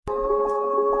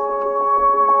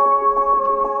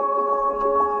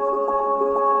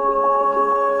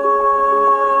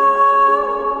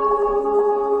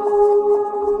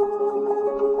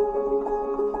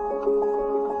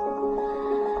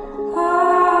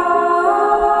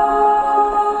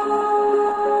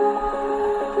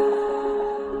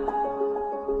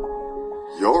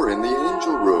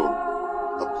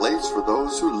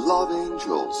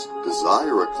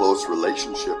close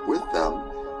relationship with them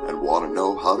and want to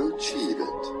know how to achieve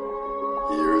it.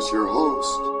 Here's your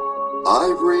host,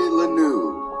 Ivory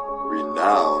Lanou,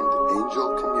 renowned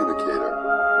angel communicator.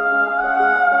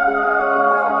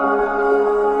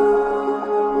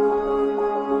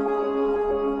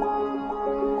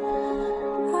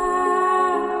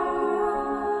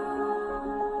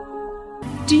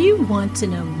 Do you want to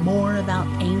know more about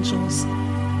angels?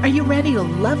 Are you ready to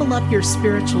level up your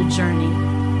spiritual journey?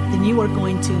 Then you are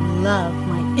going to love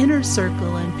my Inner Circle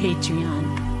on Patreon.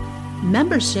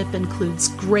 Membership includes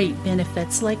great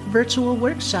benefits like virtual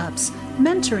workshops,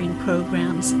 mentoring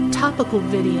programs, topical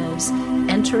videos,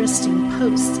 interesting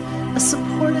posts, a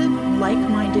supportive,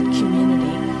 like-minded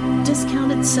community,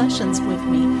 discounted sessions with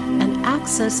me, and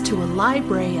access to a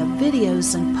library of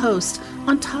videos and posts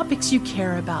on topics you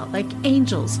care about like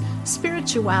angels,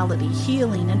 spirituality,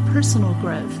 healing, and personal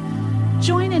growth.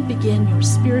 Join and begin your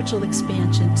spiritual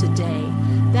expansion today.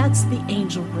 That's the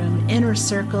Angel Room Inner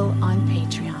Circle on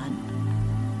Patreon.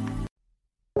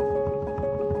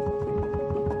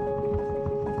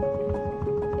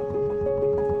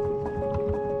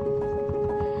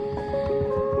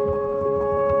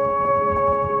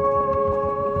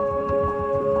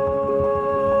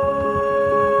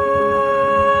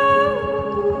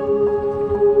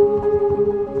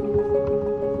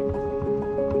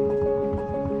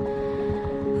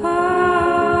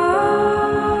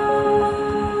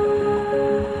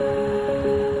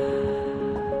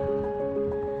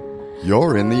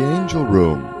 You're in the Angel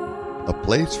Room, a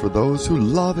place for those who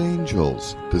love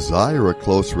angels, desire a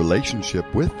close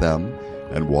relationship with them,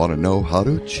 and want to know how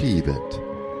to achieve it.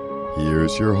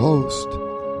 Here's your host,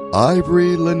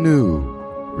 Ivory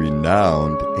Lanou,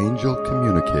 renowned angel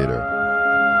communicator.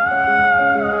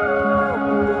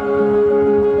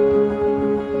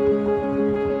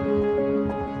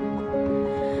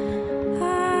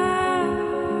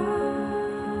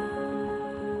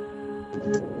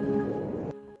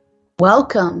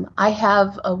 Welcome. I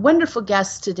have a wonderful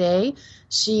guest today.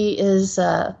 She is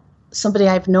somebody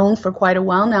I've known for quite a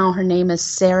while now. Her name is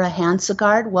Sarah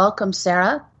Hansegard. Welcome,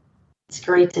 Sarah. It's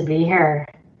great to be here.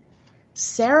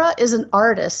 Sarah is an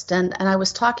artist, and I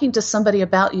was talking to somebody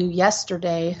about you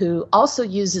yesterday who also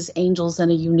uses angels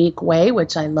in a unique way,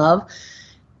 which I love.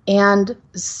 And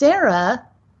Sarah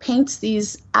paints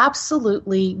these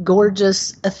absolutely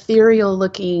gorgeous,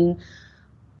 ethereal-looking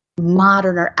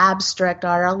modern or abstract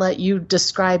art. I'll let you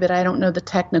describe it. I don't know the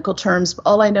technical terms, but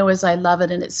all I know is I love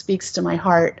it and it speaks to my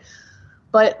heart.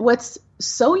 But what's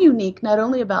so unique, not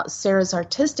only about Sarah's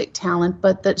artistic talent,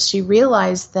 but that she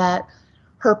realized that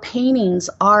her paintings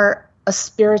are a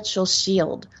spiritual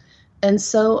shield. And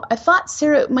so I thought,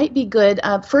 Sarah, it might be good.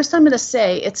 First, I'm going to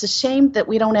say it's a shame that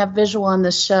we don't have visual on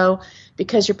this show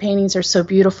because your paintings are so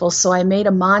beautiful. So I made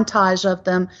a montage of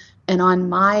them, and on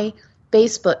my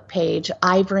Facebook page,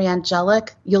 Ivory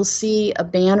Angelic, you'll see a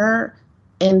banner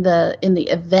in the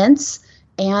events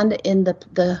and in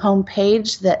the home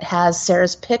page that has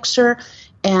Sarah's picture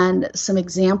and some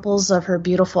examples of her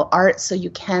beautiful art so you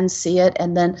can see it,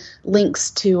 and then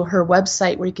links to her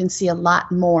website where you can see a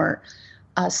lot more.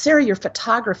 Sarah, your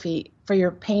photography for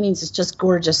your paintings is just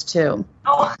gorgeous too.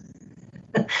 Oh,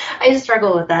 I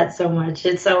struggle with that so much.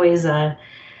 It's always trying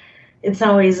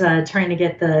to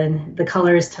get the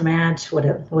colors to match what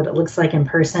it looks like in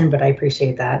person, but I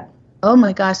appreciate that. Oh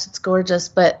my gosh, it's gorgeous.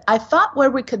 But I thought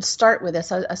where we could start with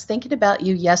this, I was thinking about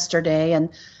you yesterday, and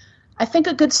I think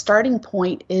a good starting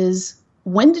point is,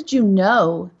 when did you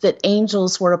know that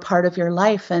angels were a part of your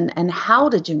life, and how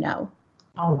did you know?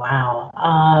 Oh, wow.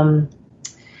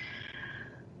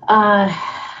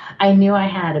 I knew I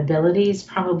had abilities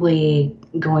probably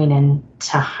going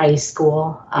into high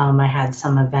school. I had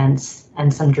some events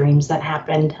and some dreams that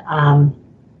happened,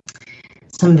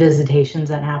 some visitations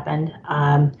that happened.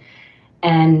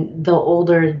 And the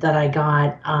older that I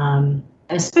got,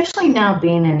 especially now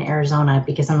being in Arizona,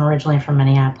 because I'm originally from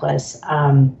Minneapolis,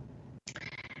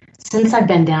 since I've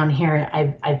been down here,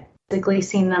 I've physically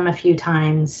seen them a few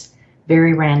times,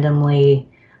 very randomly,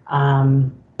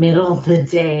 middle of the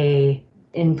day,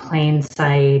 in plain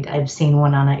sight. I've seen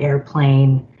one on an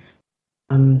airplane,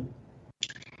 and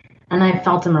I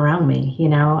felt them around me,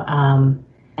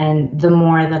 and the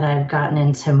more that I've gotten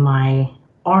into my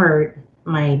art,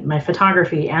 my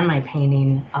photography and my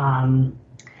painting,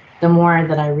 the more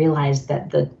that I realized that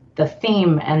the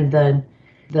theme and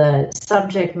the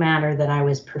subject matter that I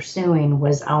was pursuing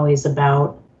was always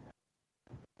about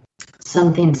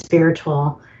something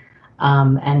spiritual,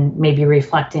 and maybe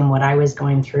reflecting what I was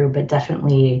going through, but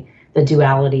definitely the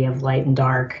duality of light and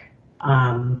dark,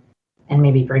 and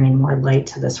maybe bringing more light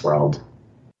to this world.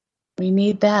 We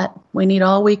need that. We need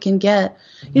all we can get.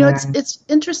 You know, it's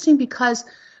interesting because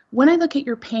when I look at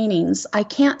your paintings, I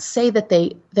can't say that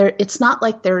it's not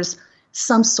like there's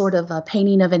some sort of a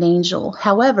painting of an angel.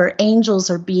 However,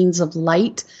 angels are beings of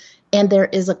light, and there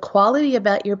is a quality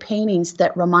about your paintings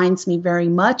that reminds me very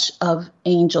much of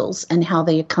angels and how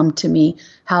they come to me,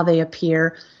 how they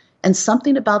appear. And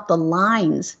something about the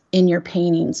lines in your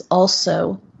paintings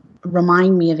also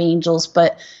remind me of angels,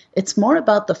 but it's more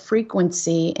about the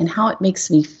frequency and how it makes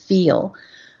me feel.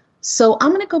 So I'm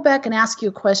going to go back and ask you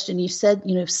a question. You said,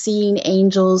 seeing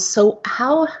angels. So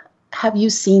how have you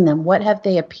seen them? What have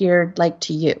they appeared like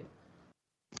to you?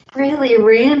 Really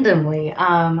randomly.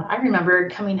 I remember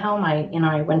coming home. I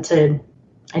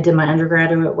did my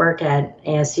undergraduate work at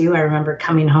ASU. I remember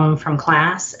coming home from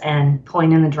class and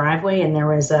pulling in the driveway, and there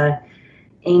was a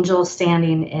angel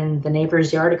standing in the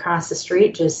neighbor's yard across the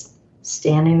street, just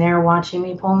standing there watching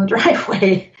me pull in the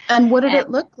driveway. And what did it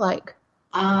look like?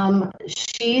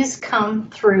 She's come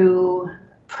through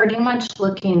pretty much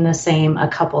looking the same a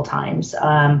couple times.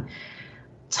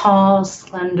 Tall,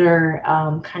 slender,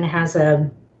 kind of has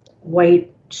a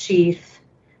white sheath,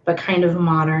 but kind of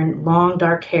modern, long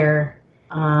dark hair.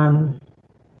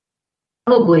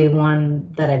 Probably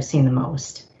one that I've seen the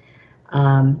most.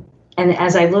 And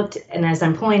as I looked, and as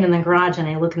I'm pulling in the garage and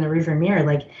I look in the rearview mirror,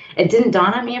 like, it didn't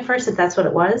dawn on me at first that that's what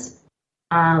it was.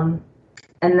 And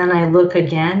then I look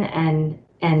again,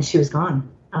 and she was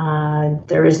gone.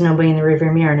 There was nobody in the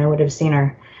rearview mirror, and I would have seen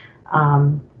her.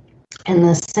 And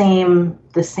the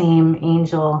same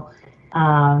angel.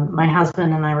 My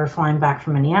husband and I were flying back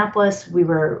from Minneapolis. We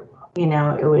were, we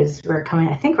were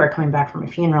coming back from a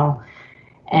funeral,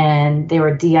 and they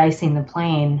were de-icing the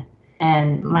plane.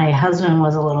 And my husband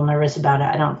was a little nervous about it.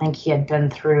 I don't think he had been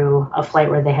through a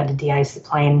flight where they had to de-ice the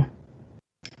plane.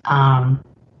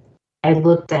 I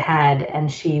looked ahead,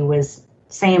 and she was,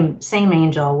 same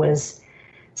angel, was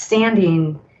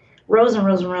standing rows and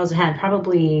rows and rows ahead,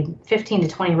 probably 15 to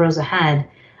 20 rows ahead,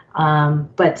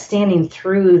 but standing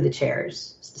through the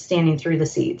chairs, standing through the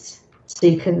seats. So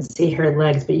you couldn't see her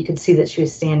legs, but you could see that she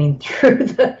was standing through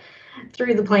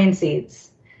the plane seats.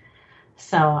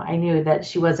 So I knew that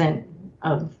she wasn't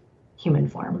of human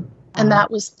form. And that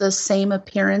was the same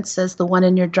appearance as the one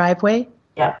in your driveway?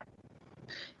 Yep.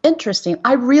 Interesting.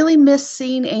 I really miss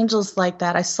seeing angels like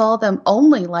that. I saw them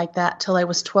only like that till I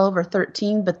was 12 or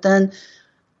 13, but then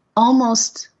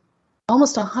almost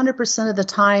 100% of the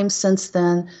time since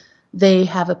then, they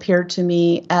have appeared to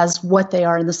me as what they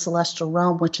are in the celestial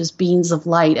realm, which is beings of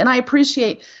light. And I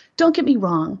appreciate, don't get me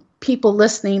wrong, people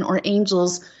listening or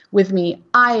angels with me,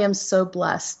 I am so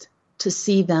blessed to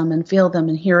see them and feel them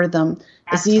and hear them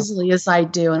as easily as I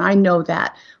do. And I know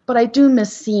that. But I do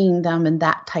miss seeing them in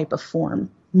that type of form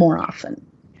more often.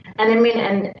 And I mean,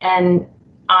 and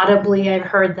audibly I've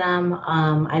heard them.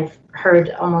 I've heard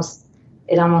it almost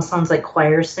sounds like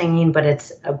choir singing, but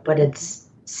it's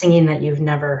singing that you've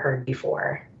never heard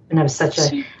before. And it was such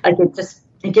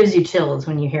it gives you chills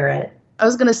when you hear it. I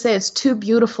was going to say it's too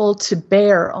beautiful to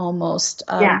bear almost.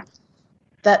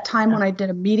 That time when I did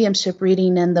a mediumship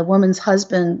reading and the woman's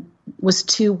husband was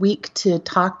too weak to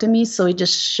talk to me, so he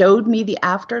just showed me the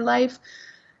afterlife.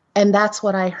 And that's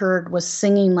what I heard, was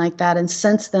singing like that. And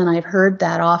since then, I've heard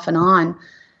that off and on.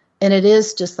 And it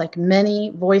is just like many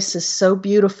voices, so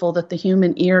beautiful that the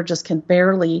human ear just can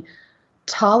barely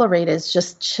tolerate it. It's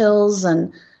just chills,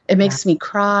 and it makes me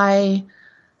cry.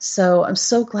 So I'm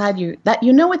so glad you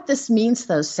know what this means,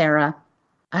 though, Sarah.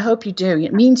 I hope you do.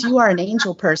 It means you are an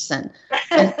angel person.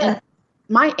 And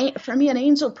for me, an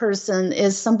angel person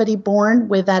is somebody born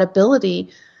with that ability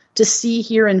to see,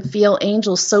 hear, and feel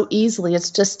angels so easily.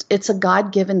 It's a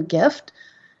God-given gift.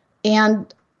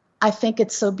 And I think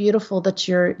it's so beautiful that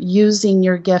you're using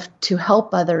your gift to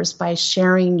help others by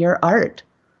sharing your art.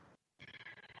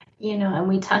 And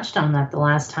we touched on that the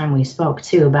last time we spoke,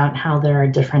 too, about how there are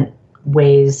different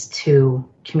ways to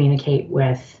communicate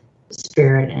with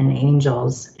spirit and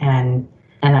angels. And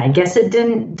I guess it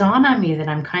didn't dawn on me that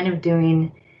I'm kind of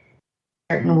doing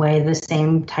a certain way the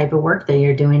same type of work that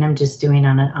you're doing. I'm just doing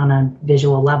on a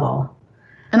visual level.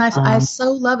 And I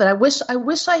so love it. I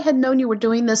wish I had known you were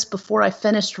doing this before I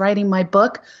finished writing my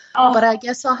book. But I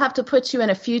guess I'll have to put you in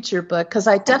a future book, because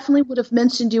I definitely would have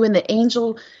mentioned you in the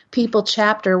Angel People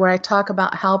chapter, where I talk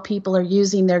about how people are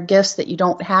using their gifts, that you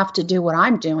don't have to do what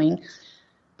I'm doing.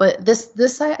 But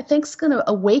this I think is going to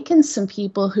awaken some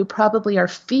people who probably are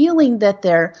feeling that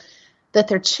they're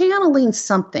channeling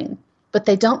something, but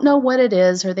they don't know what it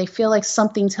is, or they feel like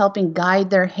something's helping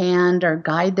guide their hand or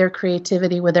guide their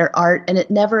creativity with their art, and it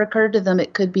never occurred to them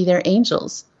it could be their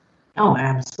angels. Oh,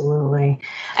 absolutely.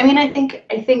 I mean, I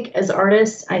think as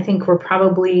artists, I think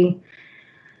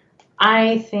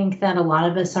that a lot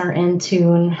of us are in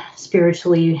tune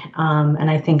spiritually,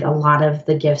 and I think a lot of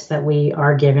the gifts that we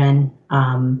are given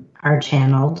are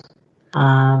channeled.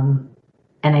 Um,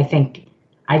 and I think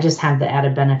I just have the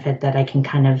added benefit that I can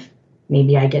kind of,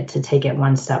 maybe I get to take it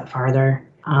one step farther.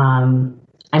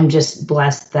 I'm just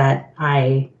blessed that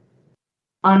I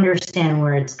understand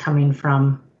where it's coming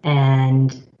from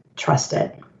and trust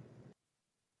it.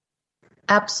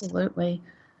 Absolutely.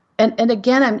 And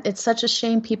again, it's such a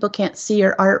shame people can't see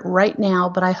your art right now,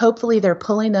 but hopefully they're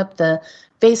pulling up the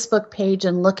Facebook page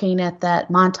and looking at that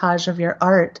montage of your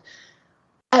art.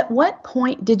 At what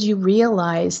point did you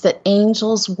realize that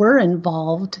angels were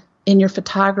involved in your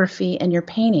photography and your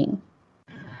painting?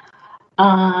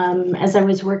 As I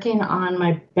was working on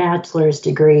my bachelor's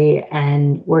degree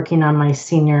and working on my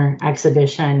senior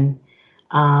exhibition,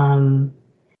 um,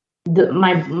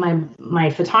 my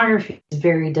photography is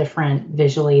very different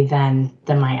visually than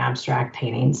my abstract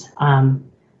paintings.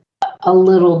 A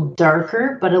little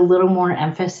darker, but a little more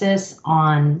emphasis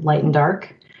on light and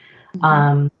dark.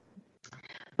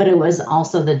 But it was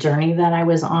also the journey that I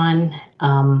was on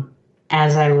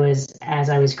as I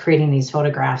was creating these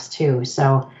photographs too.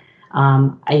 So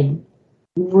I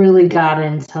really got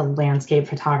into landscape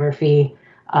photography.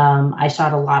 I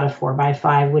shot a lot of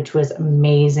 4x5, which was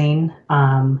amazing.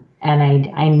 And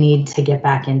I need to get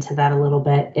back into that a little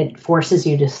bit. It forces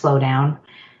you to slow down.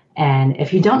 And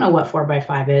if you don't know what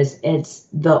 4x5 is, it's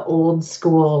the old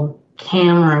school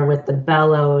camera with the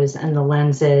bellows and the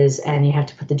lenses, and you have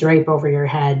to put the drape over your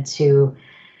head to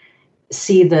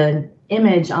see the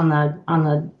image on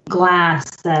the glass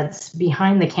that's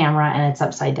behind the camera, and it's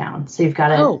upside down. So you've got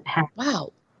to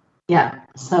wow. Yeah.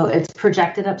 So it's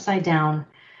projected upside down.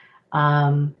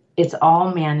 It's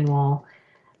all manual.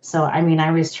 So, I mean,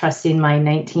 I was trusting my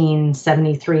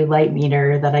 1973 light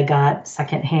meter that I got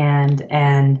secondhand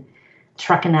and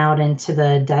trucking out into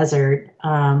the desert,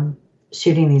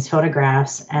 shooting these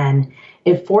photographs. And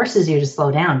it forces you to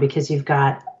slow down because you've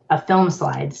got a film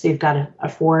slide. So you've got a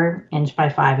 4-inch by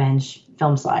 5-inch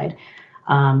film slide.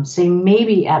 So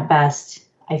maybe at best,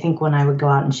 I think when I would go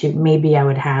out and shoot, maybe I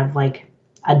would have like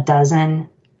a dozen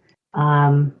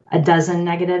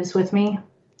negatives with me.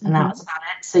 And that was about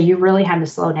it. So you really had to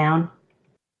slow down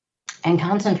and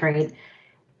concentrate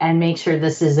and make sure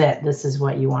this is it. This is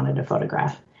what you wanted to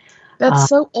photograph. That's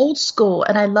so old school.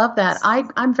 And I love that.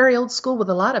 I'm very old school with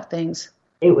a lot of things.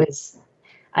 It was,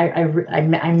 I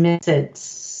miss it.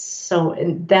 So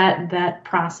that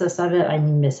process of it, I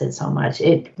miss it so much.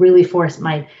 It really forced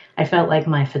I felt like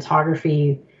my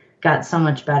photography got so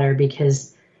much better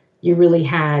because you really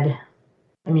had,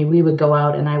 I mean, we would go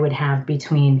out and I would have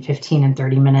between 15 and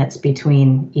 30 minutes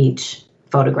between each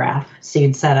photograph. So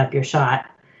you'd set up your shot,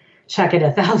 check it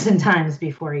 1,000 times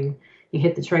before you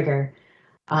hit the trigger.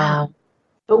 Wow.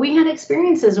 But we had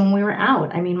experiences when we were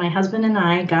out. I mean, my husband and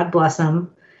I, God bless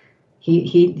him,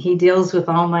 he deals with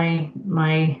all my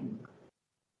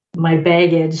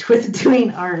baggage with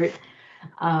doing art.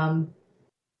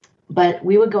 But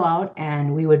we would go out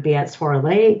and we would be at Swirl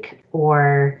Lake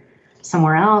or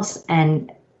somewhere else.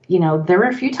 And, you know, there were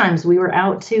a few times we were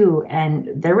out too, and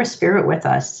there was spirit with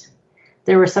us.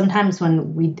 There were some times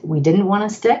when we didn't want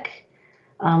to stick.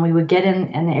 We would get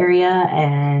in an area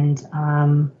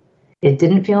and it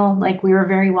didn't feel like we were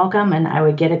very welcome. And I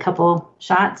would get a couple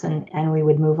shots and we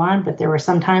would move on. But there were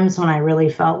some times when I really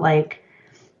felt like,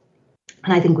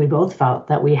 and I think we both felt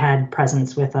that we had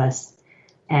presence with us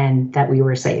and that we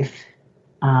were safe.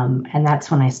 And that's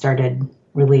when I started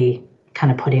really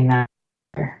kind of putting that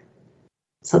there.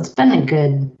 So it's been a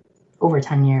good over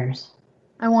 10 years.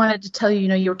 I wanted to tell you,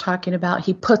 you were talking about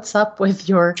he puts up with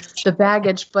the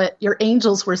baggage, but your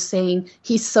angels were saying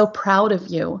he's so proud of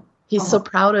you. He's so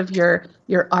proud of your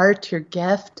art, your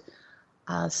gift.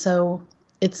 So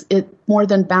it more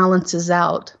than balances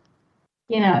out.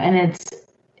 And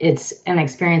it's an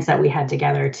experience that we had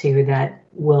together too that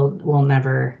we'll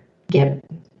never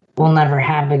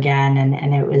have again.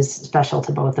 And it was special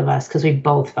to both of us because we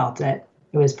both felt it.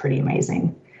 It was pretty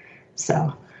amazing.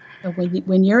 So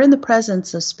when you're in the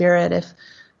presence of spirit, if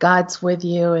God's with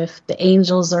you, if the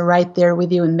angels are right there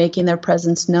with you and making their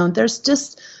presence known, there's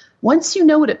just, once you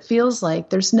know what it feels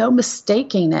like, there's no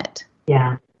mistaking it.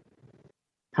 Yeah,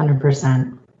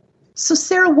 100%. So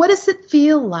Sarah, what does it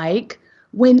feel like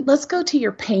let's go to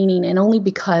your painting, and only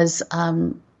because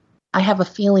I have a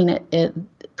feeling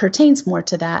it pertains more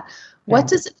to that. What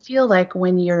does it feel like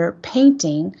when you're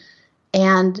painting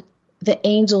and the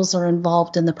angels are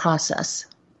involved in the process?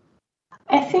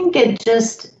 I think it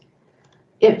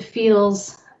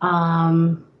feels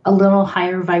a little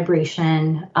higher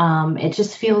vibration. It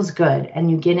just feels good. And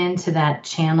you get into that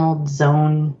channeled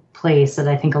zone place that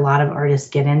I think a lot of artists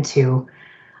get into.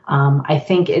 I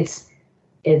think it's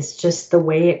just the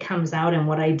way it comes out in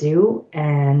what I do,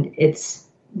 and it's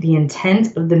the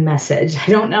intent of the message. I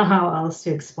don't know how else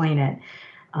to explain it.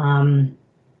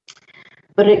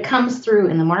 But it comes through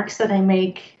in the marks that I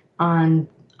make on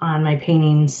my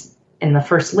paintings, in the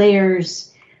first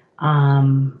layers,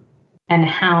 and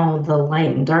how the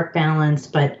light and dark balance.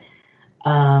 But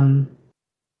and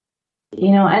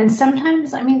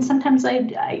sometimes I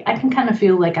can kind of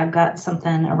feel like I've got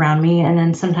something around me, and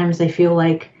then sometimes I feel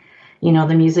like,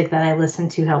 the music that I listen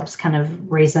to helps kind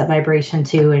of raise that vibration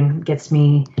too, and gets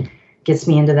me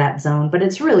into that zone. But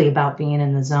it's really about being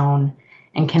in the zone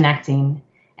and connecting.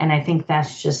 And I think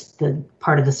that's just the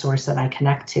part of the source that I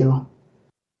connect to.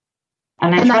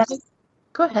 And I trust.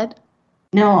 Go ahead.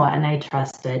 No, and I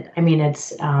trust it. I mean,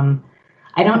 it's, I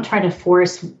don't try to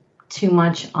force too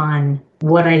much on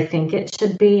what I think it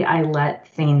should be. I let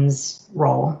things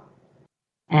roll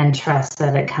and trust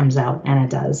that it comes out, and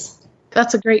it does.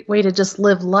 That's a great way to just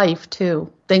live life,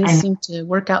 too. Things seem to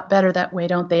work out better that way,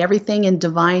 don't they? Everything in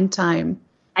divine time.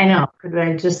 I know. Could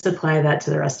I just apply that to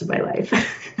the rest of my life?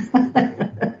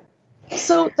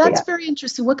 So that's very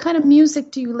interesting. What kind of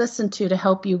music do you listen to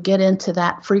help you get into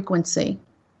that frequency?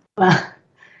 Well,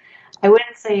 I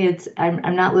wouldn't say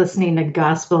I'm not listening to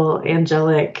gospel,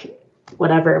 angelic,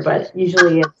 whatever, but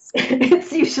usually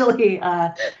it's usually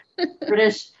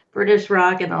British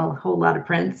rock and a whole lot of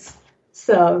Prince.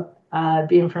 So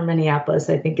being from Minneapolis,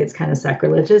 I think it's kind of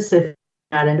sacrilegious if you're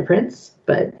not into Prince.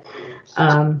 But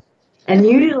and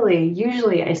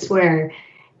usually I swear,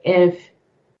 if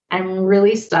I'm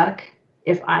really stuck,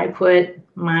 if I put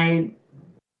my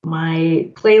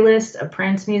playlist of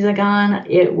Prince music on,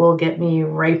 it will get me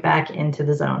right back into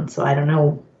the zone. So I don't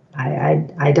know.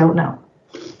 I don't know,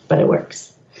 but it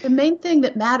works. The main thing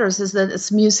that matters is that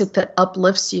it's music that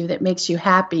uplifts you, that makes you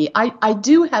happy. I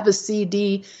do have a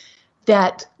CD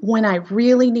that when I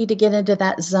really need to get into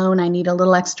that zone, I need a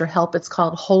little extra help. It's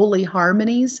called Holy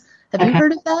Harmonies. Have you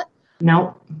heard of that?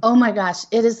 No. Oh my gosh.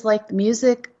 It is like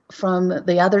music from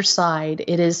the other side.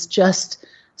 It is just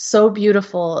so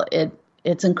beautiful.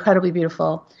 It's incredibly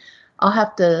beautiful. I'll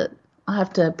have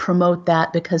to promote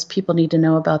that because people need to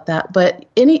know about that. But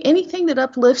anything that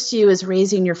uplifts you is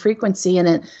raising your frequency.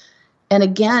 And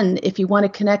again, if you want to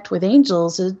connect with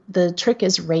angels, the trick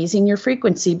is raising your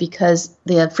frequency, because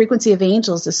the frequency of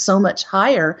angels is so much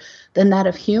higher than that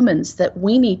of humans that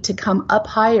we need to come up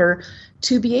higher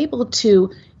to be able to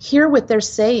hear what they're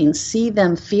saying, see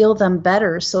them, feel them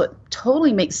better. So it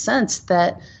totally makes sense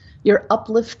that you're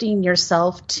uplifting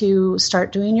yourself to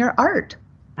start doing your art.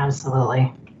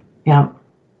 Absolutely. Yeah.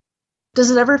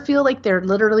 Does it ever feel like they're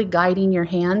literally guiding your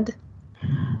hand?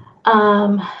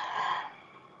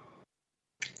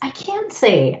 I can't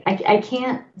say. I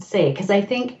can't say, because I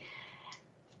think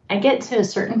I get to a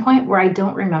certain point where I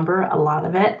don't remember a lot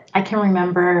of it. I can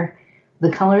remember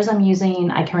the colors I'm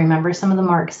using. I can remember some of the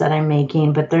marks that I'm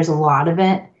making, but there's a lot of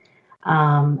it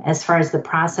as far as the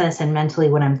process and mentally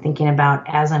what I'm thinking about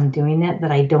as I'm doing it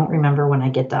that I don't remember when I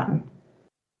get done.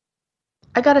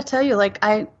 I got to tell you,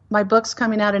 my book's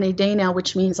coming out in a day now,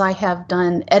 which means I have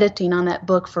done editing on that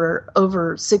book for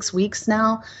over 6 weeks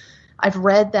now. I've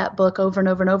read that book over and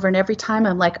over and over, and every time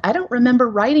I'm like, I don't remember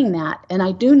writing that. And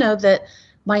I do know that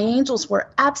my angels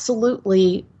were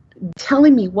absolutely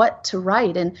telling me what to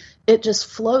write, and it just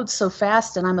flowed so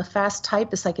fast, and I'm a fast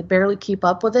typist, I could barely keep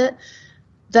up with it,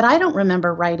 that I don't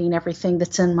remember writing everything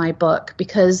that's in my book,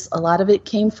 because a lot of it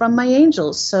came from my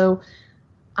angels. So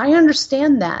I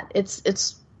understand that. It's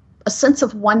a sense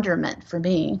of wonderment for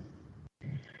me.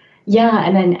 Yeah,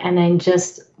 and I'm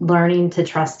just learning to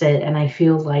trust it, and I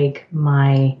feel like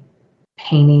my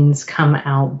paintings come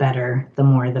out better the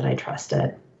more that I trust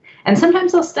it. And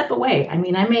sometimes I'll step away. I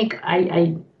mean,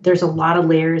 there's a lot of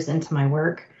layers into my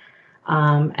work,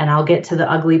 and I'll get to the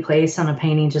ugly place on a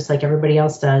painting just like everybody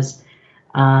else does,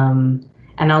 and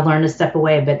I'll learn to step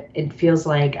away. But it feels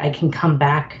like I can come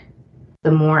back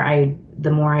the more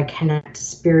I connect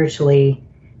spiritually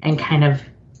and kind of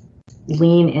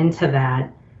lean into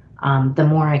that. The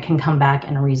more I can come back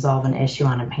and resolve an issue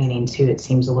on a painting too. It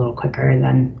seems a little quicker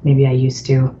than maybe I used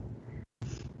to.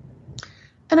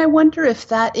 And I wonder if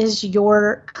that is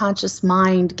your conscious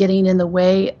mind getting in the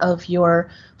way of your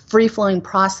free-flowing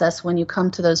process when you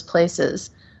come to those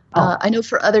places. I know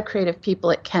for other creative people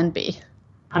it can be.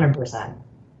 100%.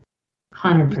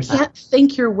 You can't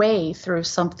think your way through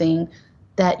something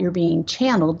that you're being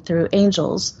channeled through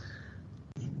angels.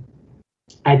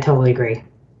 I totally agree.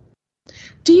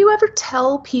 Do you ever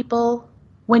tell people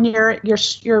when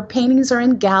your paintings are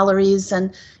in galleries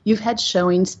and you've had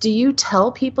showings, do you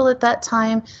tell people at that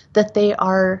time that they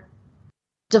are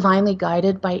divinely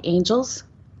guided by angels?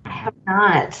 I have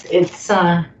not. It's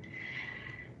that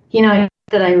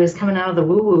I was coming out of the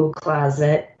woo-woo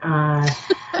closet. I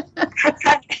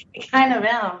kind of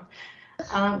am,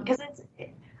 because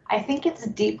I think it's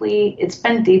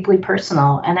been deeply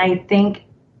personal, and I think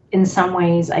in some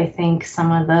ways, I think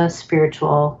some of the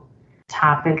spiritual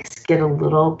topics get a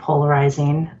little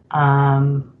polarizing.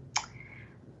 I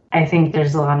think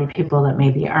there's a lot of people that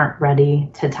maybe aren't ready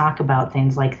to talk about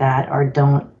things like that or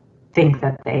don't think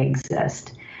that they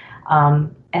exist.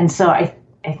 And so I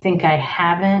think I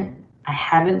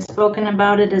haven't spoken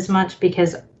about it as much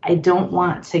because I don't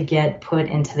want to get put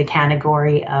into the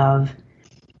category of,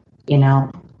 I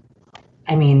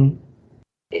mean,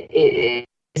 is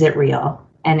it real?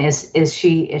 And is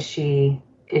she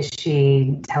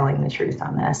telling the truth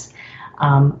on this?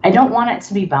 I don't want it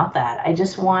to be about that. I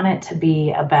just want it to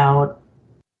be about,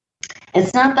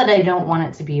 it's not that I don't want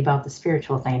it to be about the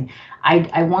spiritual thing.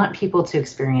 I want people to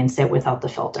experience it without the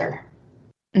filter.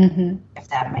 Mm-hmm. If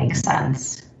that makes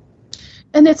sense.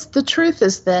 And the truth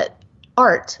is that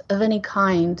art of any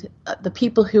kind, the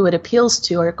people who it appeals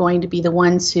to are going to be the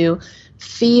ones who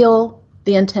feel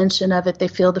the intention of it, they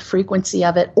feel the frequency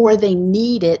of it, or they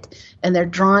need it and they're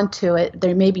drawn to it.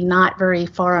 They're maybe not very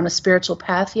far on a spiritual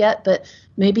path yet, but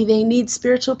maybe they need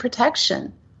spiritual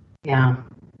protection. Yeah.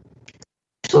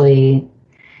 Actually,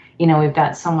 we've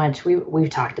got so much,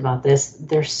 we've talked about this.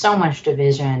 There's so much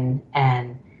division,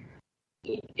 and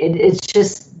it's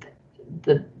just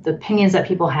the opinions that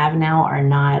people have now are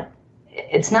not,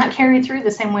 it's not carried through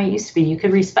the same way it used to be. You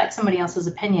could respect somebody else's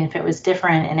opinion if it was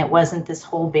different and it wasn't this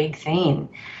whole big thing.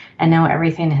 And now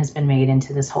everything has been made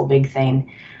into this whole big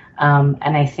thing. And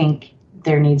I think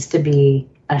there needs to be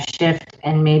a shift,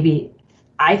 and maybe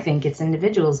I think it's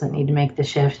individuals that need to make the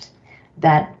shift,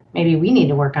 that maybe we need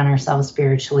to work on ourselves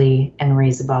spiritually and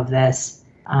raise above this,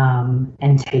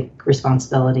 and take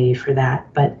responsibility for that.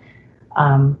 But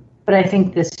I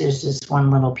think this is just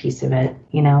one little piece of it.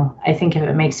 I think if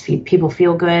it makes people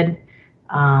feel good,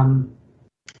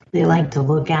 they like to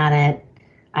look at it.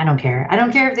 I don't care. I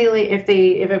don't care if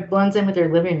it blends in with their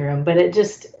living room, but it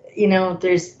just,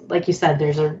 there's, like you said,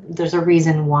 there's a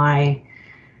reason why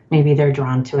maybe they're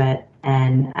drawn to it.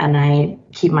 And I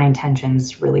keep my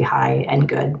intentions really high and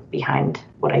good behind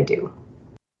what I do.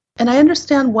 And I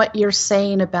understand what you're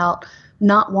saying about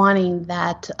not wanting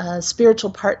that spiritual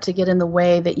part to get in the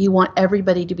way, that you want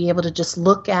everybody to be able to just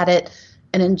look at it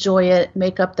and enjoy it,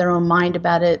 make up their own mind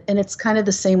about it. And it's kind of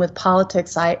the same with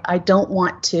politics. I don't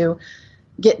want to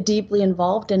get deeply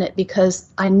involved in it because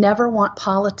I never want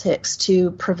politics to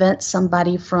prevent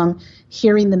somebody from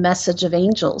hearing the message of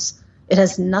angels. It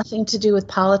has nothing to do with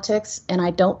politics, and I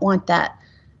don't want that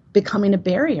becoming a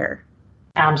barrier.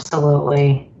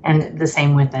 Absolutely. And the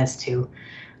same with this too.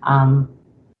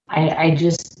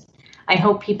 I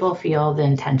hope people feel the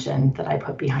intention that I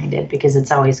put behind it, because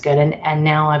it's always good. And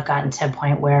now I've gotten to a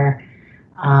point where,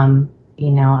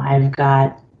 I've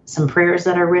got some prayers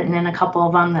that are written in, a couple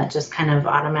of them that just kind of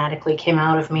automatically came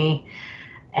out of me.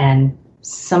 And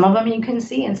some of them you can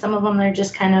see, and some of them they're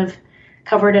just kind of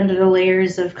covered under the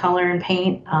layers of color and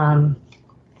paint.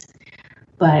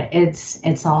 But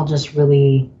it's all just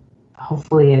really,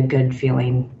 hopefully, a good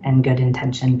feeling and good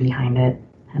intention behind it.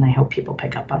 And I hope people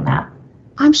pick up on that.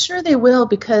 I'm sure they will,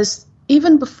 because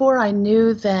even before I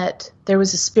knew that there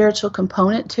was a spiritual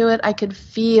component to it, I could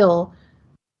feel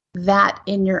that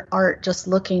in your art just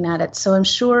looking at it. So I'm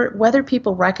sure whether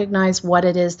people recognize what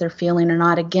it is they're feeling or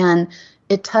not, again,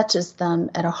 it touches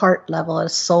them at a heart level, at a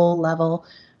soul level,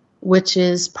 which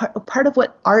is part of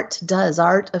what art does.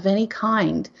 Art of any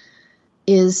kind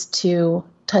is to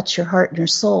touch your heart and your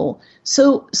soul.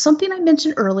 So something I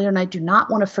mentioned earlier, and I do not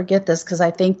want to forget this because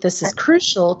I think this is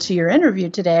crucial to your interview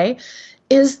today,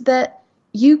 is that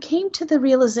you came to the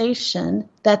realization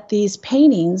that these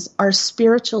paintings are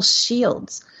spiritual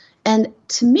shields. And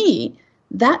to me,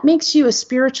 that makes you a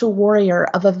spiritual warrior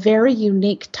of a very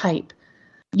unique type.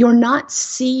 You're not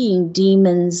seeing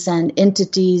demons and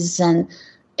entities and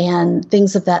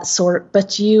things of that sort,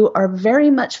 but you are very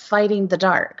much fighting the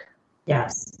dark.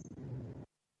 Yes.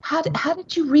 How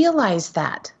did you realize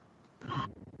that?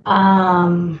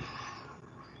 I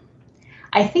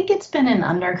think it's been an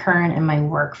undercurrent in my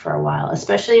work for a while,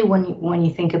 especially when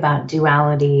you think about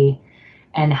duality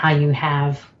and how you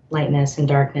have lightness and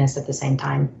darkness at the same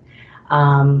time.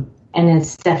 And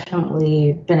it's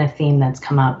definitely been a theme that's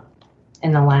come up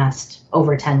in the last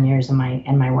over 10 years in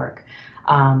my work.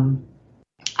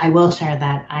 I will share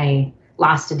that I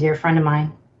lost a dear friend of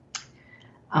mine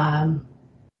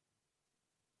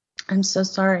I'm so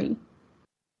sorry.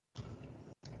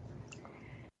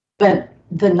 But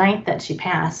the night that she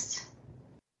passed,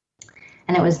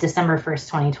 and it was December 1st,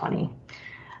 2020,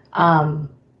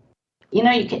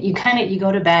 you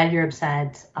go to bed, you're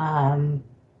upset, and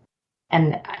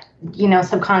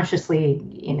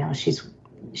subconsciously,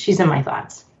 she's in my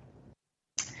thoughts.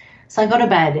 So I go to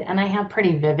bed and I have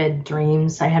pretty vivid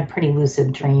dreams. I have pretty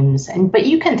lucid dreams, but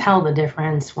you can tell the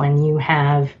difference when you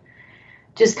have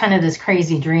just kind of this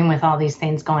crazy dream with all these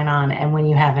things going on, and when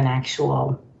you have an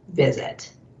actual visit,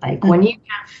 like when you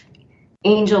have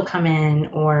angel come in,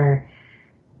 or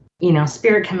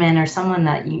spirit come in, or someone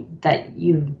that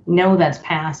you know that's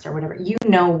passed or whatever,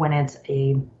 when it's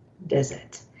a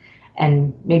visit.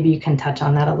 And maybe you can touch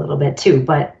on that a little bit too.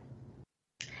 But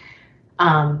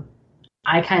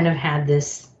I kind of had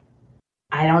this,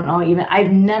 I don't know,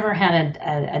 I've never had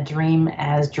a dream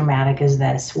as dramatic as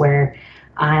this, where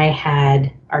I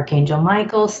had Archangel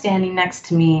Michael standing next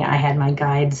to me. I had my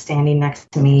guides standing next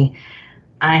to me.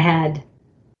 I had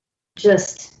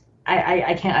just,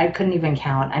 I couldn't even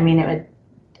count. I mean, it was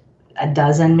a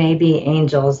dozen maybe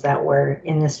angels that were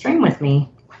in this dream with me.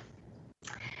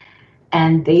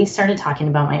 And they started talking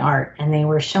about my art, and they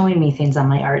were showing me things on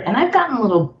my art. And I've gotten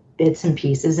little bits and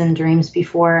pieces in dreams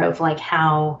before of like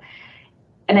how,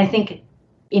 and I think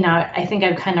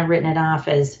I've kind of written it off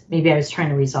as maybe I was trying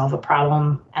to resolve a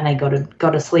problem, and I go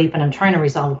to sleep and I'm trying to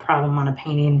resolve a problem on a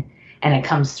painting, and it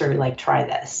comes through like, try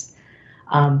this.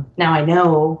 Now I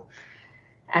know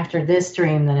after this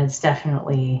dream that it's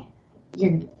definitely,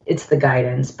 it's the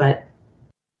guidance, but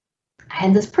I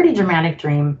had this pretty dramatic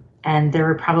dream, and there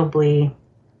were probably,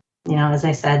 as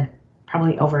I said,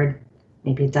 probably over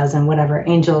maybe a dozen, whatever,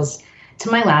 angels to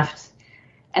my left.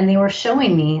 And they were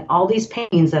showing me all these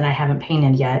paintings that I haven't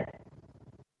painted yet.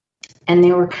 And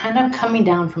they were kind of coming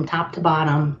down from top to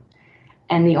bottom.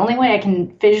 And the only way I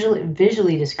can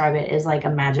visually describe it is like a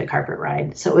magic carpet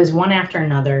ride. So it was one after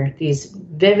another, these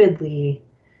vividly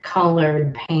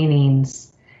colored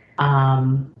paintings.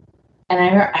 And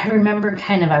I remember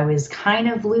I was kind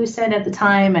of lucid at the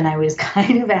time, and I was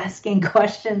kind of asking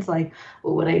questions like,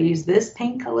 well, would I use this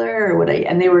paint color, or would I?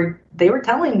 And they were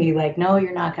telling me like, no,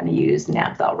 you're not going to use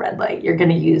naphthol red light. You're going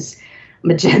to use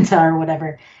magenta or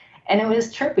whatever. And it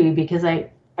was trippy because I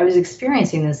was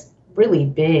experiencing this really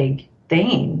big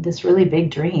thing, this really big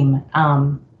dream.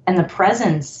 And the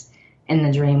presence in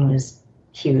the dream was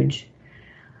huge.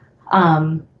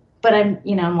 But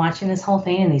I'm watching this whole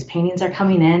thing, and these paintings are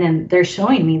coming in, and they're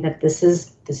showing me that this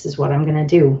is what I'm going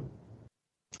to do,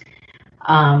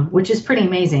 which is pretty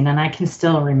amazing. And I can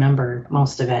still remember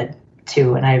most of it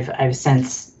too. And I've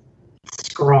since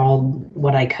scrawled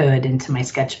what I could into my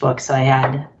sketchbook, so I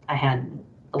had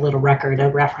a little record, a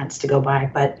reference to go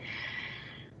by. But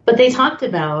they talked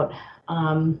about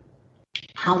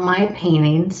how my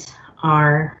paintings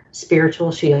are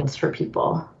spiritual shields for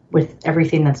people with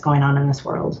everything that's going on in this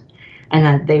world, and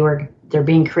that they're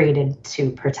being created to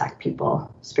protect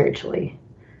people spiritually.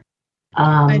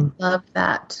 I love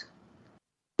that.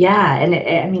 Yeah, and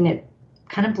it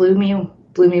kind of blew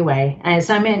me away. And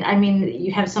so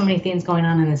you have so many things going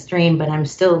on in this dream, but I'm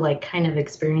still like kind of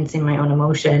experiencing my own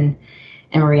emotion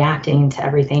and reacting to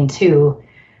everything too.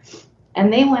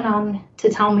 And they went on to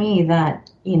tell me that,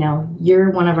 you're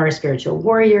one of our spiritual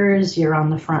warriors, you're on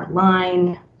the front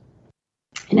line.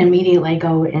 And immediately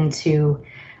go into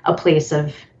a place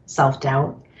of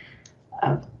self-doubt.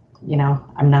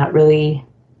 I'm not really,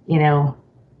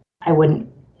 I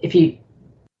wouldn't, if you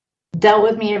dealt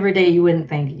with me every day, you wouldn't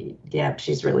think, yeah,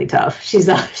 she's really tough. She's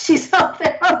out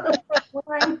there on the front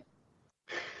line.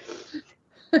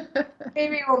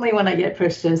 Maybe only when I get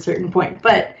pushed to a certain point.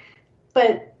 But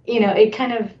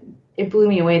it blew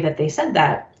me away that they said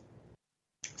that.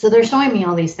 So they're showing me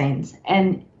all these things.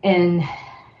 And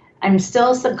I'm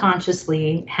still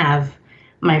subconsciously have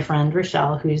my friend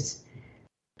Rochelle, who's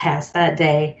passed that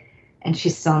day, and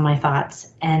she's still in my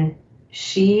thoughts. And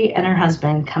she and her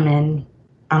husband come in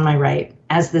on my right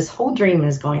as this whole dream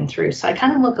is going through. So I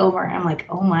kind of look over and I'm like,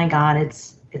 oh my God,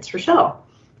 it's Rochelle.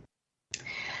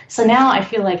 So now I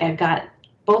feel like I've got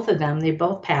both of them. They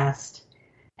both passed,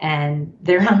 and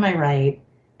they're on my right,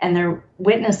 and they're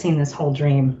witnessing this whole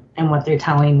dream and what they're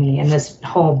telling me, and this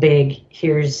whole big,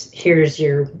 here's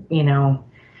your,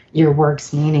 your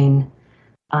work's meaning.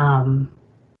 And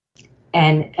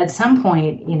at some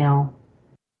point,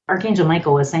 Archangel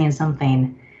Michael was saying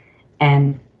something,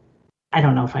 and I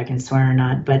don't know if I can swear or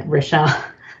not, but Rochelle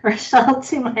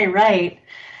to my right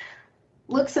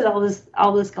looks at all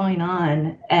this going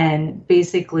on, and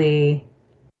basically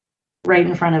right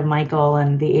in front of Michael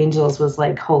and the angels was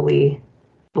like, holy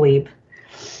bleep.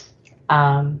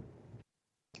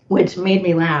 which made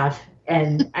me laugh.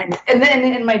 And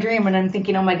then in my dream, when I'm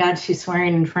thinking, oh my God, she's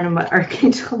swearing in front of my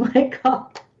Archangel Michael.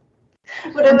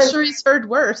 But I'm sure he's heard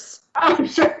worse. I'm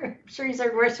sure he's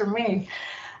heard worse from me.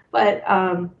 But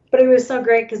it was so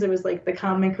great because it was like the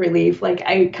comic relief. Like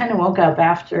I kind of woke up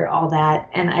after all that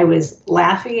and I was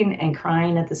laughing and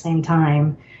crying at the same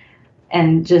time.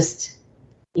 And just,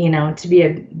 to be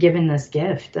given this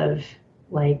gift of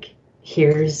like,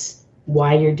 here's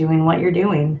why you're doing what you're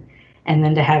doing. And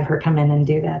then to have her come in and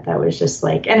do that was just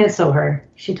like, and it's so her.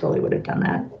 She totally would have done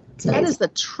that. That is the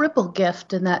triple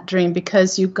gift in that dream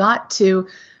because you got to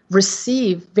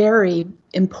receive very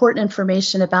important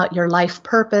information about your life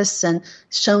purpose and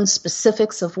shown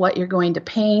specifics of what you're going to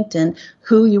paint and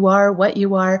who you are, what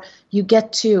you are. You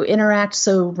get to interact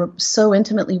so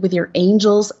intimately with your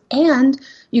angels, and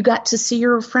you got to see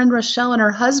your friend Rochelle and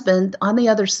her husband on the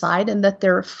other side and that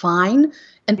they're fine.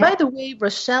 And by the way,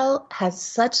 Rochelle has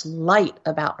such light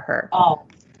about her. Oh.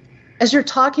 As you're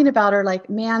talking about her, like,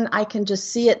 man, I can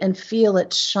just see it and feel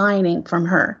it shining from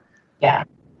her. Yeah.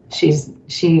 She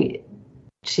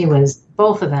was,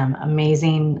 both of them,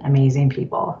 amazing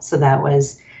people. So that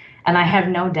was, and I have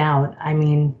no doubt, I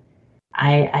mean,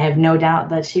 I have no doubt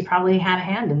that she probably had a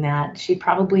hand in that. She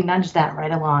probably nudged that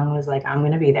right along and was like, I'm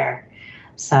going to be there.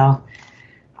 So,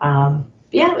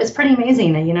 it was pretty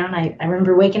amazing, and I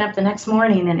remember waking up the next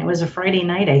morning, and it was a Friday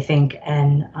night, I think,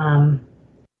 and I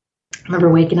remember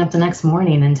waking up the next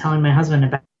morning and telling my husband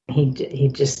about it. He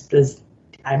just was,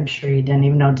 I'm sure he didn't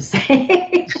even know what to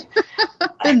say.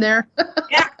 Been there.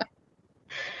 Yeah.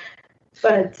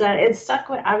 But it stuck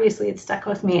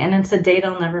with me, and it's a date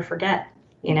I'll never forget,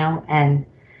 and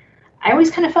I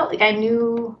always kind of felt like I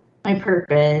knew my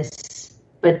purpose,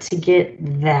 but to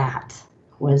get that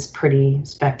was pretty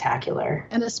spectacular.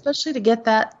 And especially to get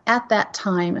that at that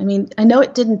time. I mean, I know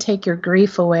it didn't take your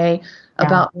grief away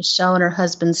about Rochelle and her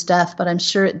husband's death, but I'm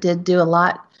sure it did do a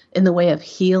lot in the way of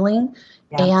healing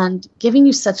and giving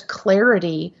you such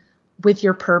clarity with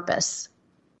your purpose.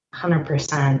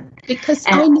 100%. Because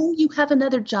I know you have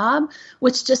another job,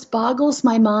 which just boggles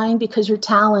my mind because your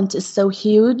talent is so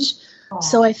huge. Oh.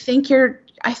 So I think you're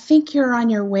on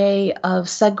your way of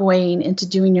segueing into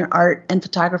doing your art and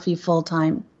photography full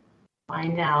time.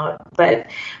 Find out, but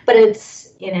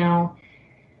it's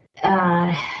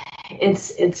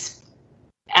it's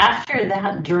after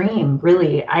that dream.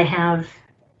 Really, I have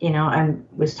I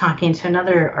was talking to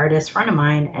another artist friend of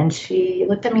mine, and she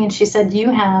looked at me and she said,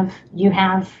 "You have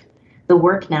the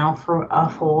work now for a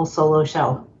full solo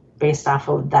show based off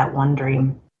of that one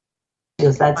dream."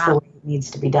 Because that's the way it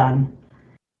needs to be done.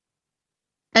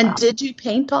 And did you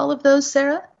paint all of those,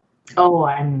 Sarah? Oh,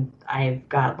 I've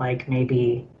got like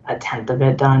maybe a tenth of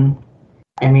it done.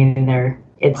 I mean,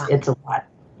 it's a lot.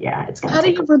 Yeah, it's gonna. How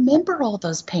do you remember all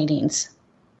those paintings?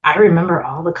 I remember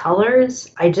all the colors.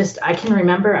 I can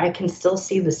remember. I can still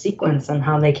see the sequence and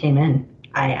how they came in.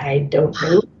 I don't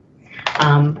know.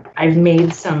 I've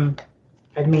made some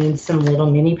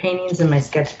little mini paintings in my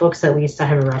sketchbooks that we used to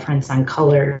have a reference on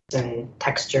colors and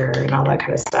texture and all that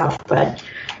kind of stuff, but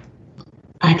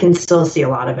I can still see a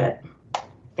lot of it.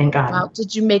 Thank God. Wow.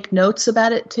 Did you make notes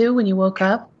about it too when you woke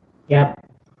up? Yep.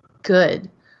 Good.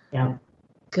 Yeah.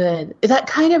 Good.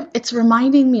 It's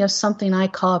reminding me of something I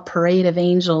call a parade of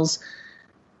angels.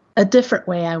 A different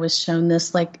way I was shown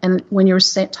this, and when you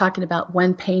were talking about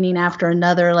one painting after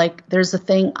another, there's a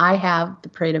thing I have, the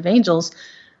parade of angels.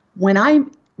 When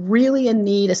I'm really in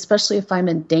need, especially if I'm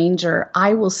in danger,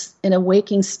 I will, in a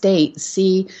waking state,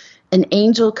 see an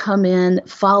angel come in,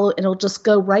 follow, it'll just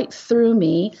go right through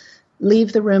me,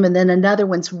 leave the room, and then another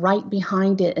one's right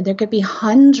behind it. And there could be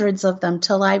hundreds of them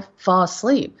till I fall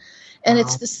asleep. And wow.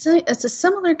 It's a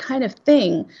similar kind of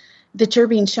thing that you're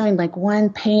being shown, like one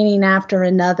painting after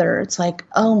another. It's like,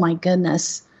 oh my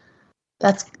goodness.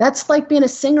 That's like being a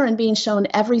singer and being shown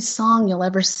every song you'll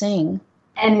ever sing.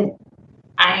 And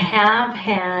I have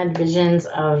had visions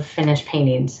of finished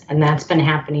paintings, and that's been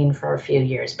happening for a few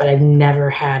years, but I've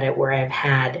never had it where I've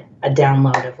had a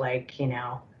download of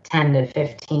 10 to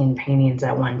 15 paintings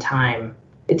at one time.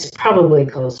 It's probably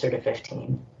closer to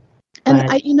 15. And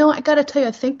I got to tell you,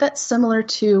 I think that's similar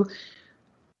to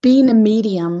being a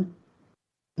medium,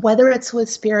 whether it's with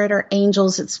spirit or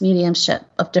angels, it's mediumship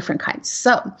of different kinds.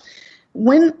 So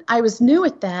when I was new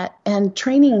at that and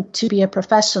training to be a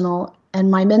professional, and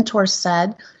my mentor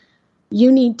said,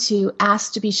 you need to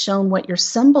ask to be shown what your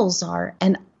symbols are.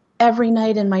 And every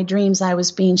night in my dreams, I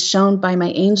was being shown by my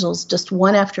angels, just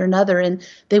one after another. And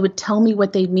they would tell me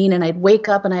what they'd mean. And I'd wake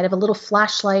up and I'd have a little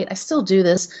flashlight. I still do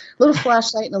this, little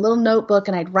flashlight and a little notebook,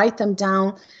 and I'd write them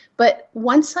down. But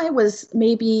once I was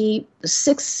maybe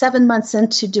 6-7 months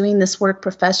into doing this work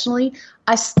professionally,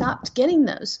 I stopped getting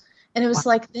those. And it was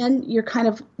like, then you're kind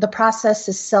of, the process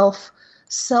is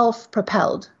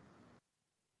self-propelled.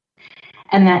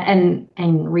 And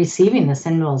receiving the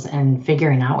symbols and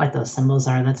figuring out what those symbols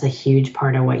are, that's a huge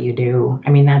part of what you do.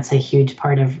 I mean, that's a huge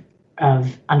part of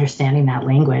understanding that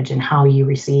language and how you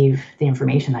receive the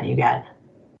information that you get.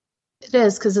 It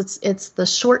is, because it's the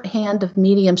shorthand of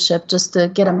mediumship, just to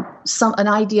get an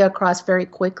idea across very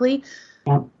quickly,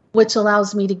 Yep. which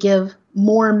allows me to give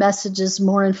more messages,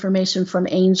 more information from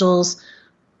angels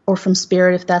or from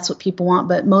spirit, if that's what people want.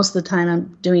 But most of the time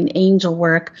I'm doing angel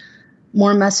work,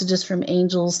 more messages from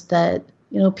angels that,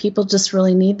 people just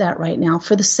really need that right now,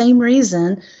 for the same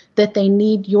reason that they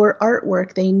need your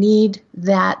artwork. They need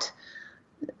that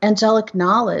angelic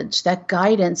knowledge, that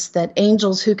guidance, that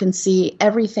angels who can see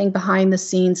everything behind the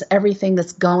scenes, everything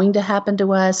that's going to happen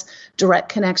to us, direct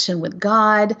connection with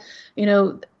God.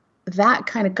 That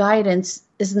kind of guidance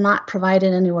is not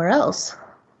provided anywhere else.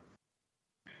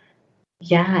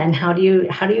 Yeah, and how do you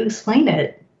explain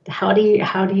it? How do you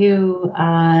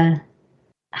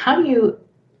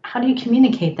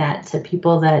communicate that to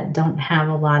people that don't have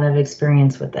a lot of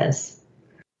experience with this?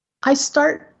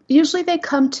 Usually they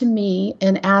come to me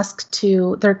and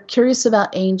they're curious about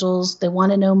angels. They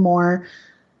want to know more.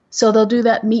 So they'll do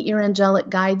that Meet Your Angelic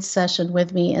Guide session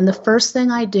with me. And the first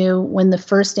thing I do when the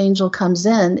first angel comes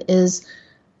in is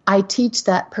I teach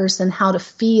that person how to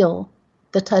feel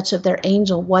the touch of their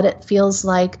angel, what it feels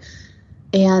like.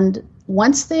 And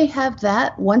once they have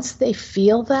that, once they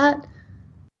feel that,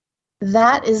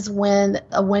 that is when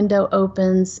a window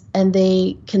opens and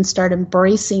they can start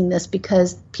embracing this,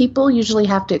 because people usually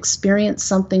have to experience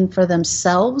something for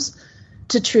themselves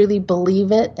to truly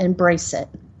believe it, embrace it.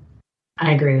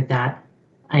 I agree with that.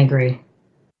 I agree.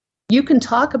 You can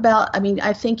talk about,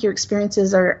 I think your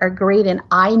experiences are great, and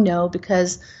I know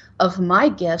because of my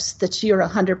gifts that you're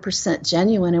 100%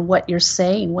 genuine in what you're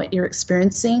saying, what you're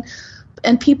experiencing,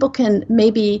 and people can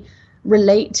maybe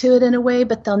relate to it in a way,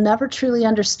 but they'll never truly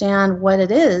understand what it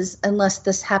is unless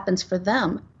this happens for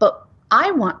them. But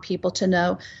I want people to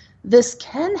know this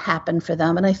can happen for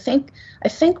them. And I think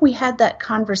we had that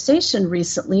conversation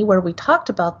recently where we talked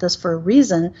about this for a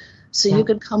reason, so you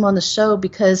could come on the show,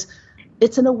 because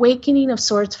it's an awakening of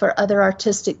sorts for other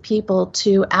artistic people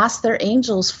to ask their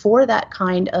angels for that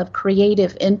kind of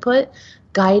creative input,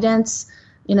 guidance,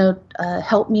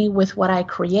 help me with what I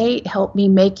create, help me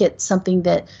make it something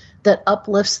that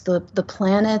uplifts the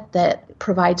planet, that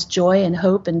provides joy and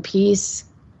hope and peace.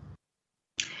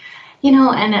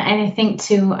 And I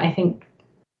think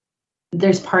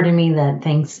there's part of me that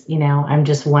thinks, I'm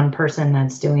just one person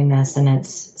that's doing this and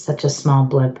it's such a small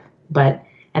blip. But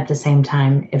at the same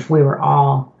time, if we were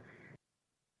all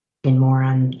in more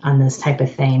on this type of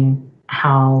thing,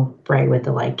 how bright would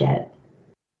the light get?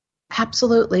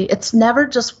 Absolutely. It's never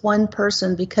just one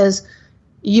person, because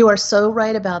you are so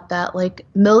right about that. Like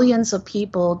millions of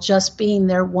people just being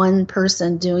their one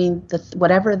person doing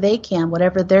whatever they can,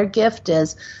 whatever their gift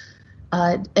is.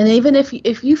 And even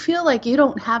if you feel like you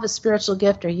don't have a spiritual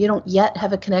gift or you don't yet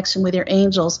have a connection with your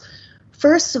angels,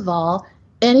 first of all,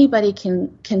 anybody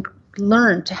can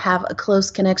learn to have a close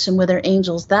connection with their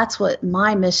angels. That's what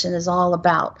my mission is all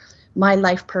about. My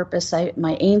life purpose.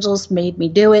 My angels made me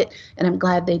do it, and I'm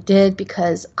glad they did,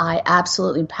 because I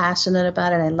absolutely am passionate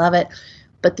about it. I love it.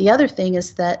 But the other thing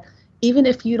is that even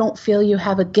if you don't feel you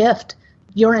have a gift,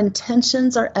 your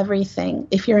intentions are everything.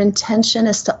 If your intention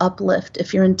is to uplift,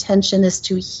 if your intention is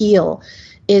to heal,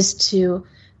 is to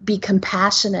be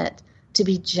compassionate, to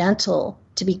be gentle,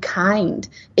 to be kind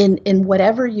in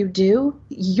whatever you do,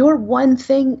 your one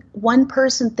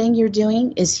person thing you're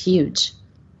doing is huge.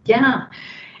 Yeah.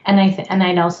 And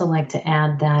I'd also like to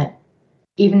add that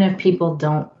even if people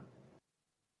don't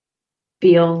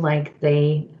feel like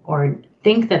they, or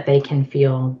think that they can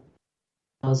feel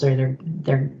those or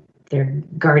their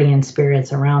guardian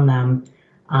spirits around them,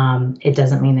 it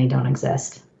doesn't mean they don't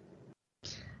exist.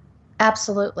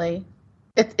 Absolutely.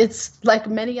 It's like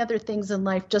many other things in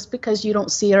life. Just because you don't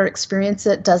see or experience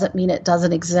it doesn't mean it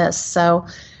doesn't exist. So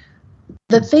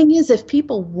the thing is, if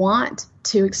people want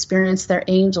to experience their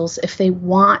angels, if they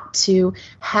want to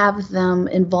have them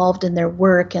involved in their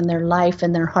work and their life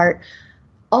and their heart,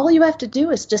 all you have to do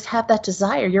is just have that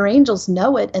desire. Your angels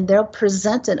know it, and they'll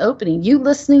present an opening. You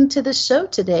listening to this show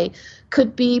today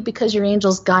could be because your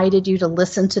angels guided you to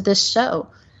listen to this show.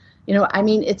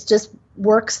 It just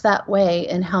works that way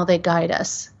in how they guide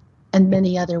us, and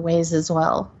many other ways as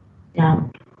well. Yeah.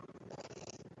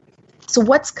 So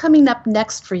what's coming up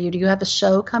next for you? Do you have a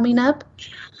show coming up?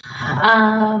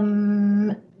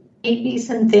 maybe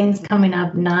some things coming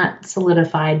up, not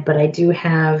solidified, but I do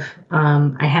have,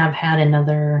 I have had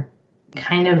another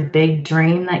kind of big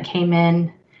dream that came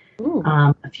in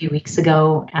a few weeks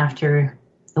ago after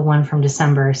the one from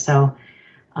December. So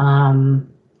I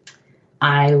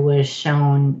was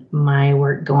shown my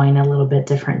work going a little bit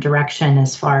different direction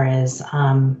as far as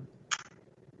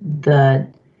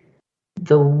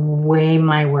the way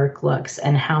my work looks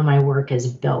and how my work is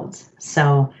built.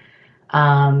 So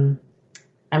I'm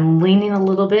leaning a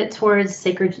little bit towards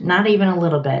sacred, not even a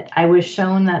little bit. I was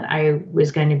shown that I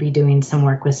was going to be doing some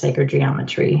work with sacred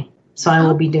geometry. So I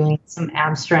will be doing some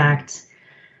abstract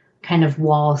kind of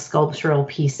wall sculptural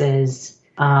pieces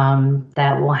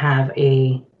that will have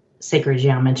a sacred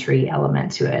geometry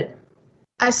element to it.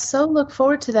 I so look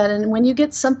forward to that. And when you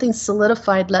get something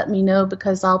solidified, let me know,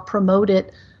 because I'll promote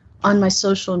it on my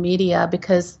social media,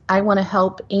 because I want to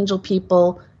help angel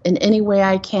people in any way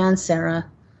I can, Sarah.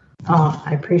 Oh,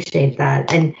 I appreciate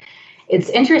that. And it's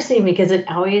interesting because it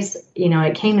always,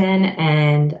 it came in,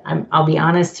 and I'll be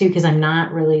honest too, because I'm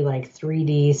not really like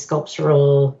 3D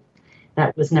sculptural.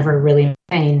 That was never really my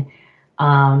thing.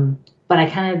 But I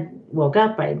kind of woke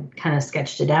up, I kind of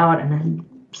sketched it out, and I'm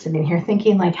sitting here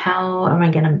thinking like, how are we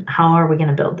going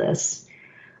to build this?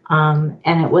 And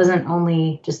it wasn't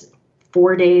only just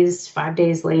 5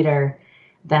 days later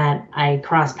that I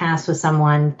crossed paths with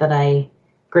someone that I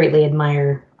greatly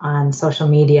admire on social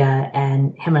media,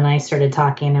 and him and I started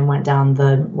talking and went down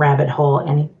the rabbit hole,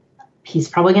 and he's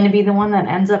probably going to be the one that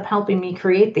ends up helping me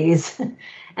create these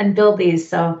and build these.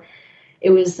 So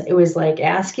it was like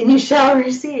ask and you shall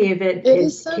receive. It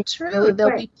is so true. Really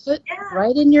They'll be put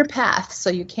right in your path, so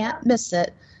you can't miss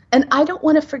it. And I don't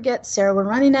want to forget, Sarah, we're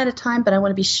running out of time, but I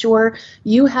want to be sure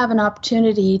you have an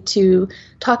opportunity to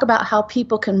talk about how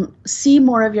people can see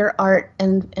more of your art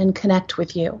and connect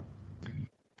with you.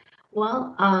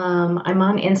 Well, I'm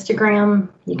on Instagram.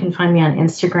 You can find me on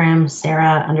Instagram,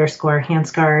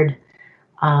 Sarah_Hansegard.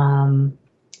 And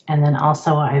then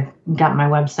also I've got my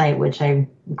website, which I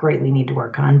greatly need to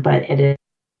work on, but it is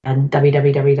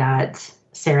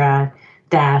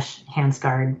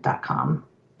www.sarah-hansegard.com.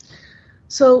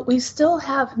 So we still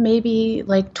have maybe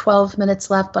like 12 minutes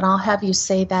left, but I'll have you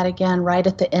say that again right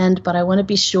at the end. But I want to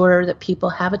be sure that people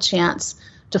have a chance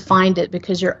to find it,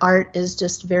 because your art is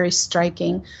just very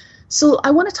striking. So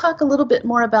I want to talk a little bit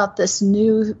more about this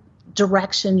new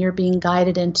direction you're being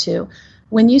guided into.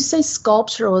 When you say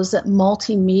sculptural, is it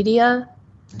multimedia?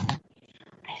 I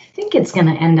think it's going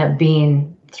to end up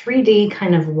being 3D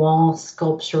kind of wall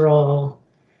sculptural.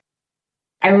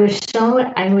 I was shown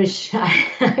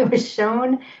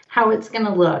how it's going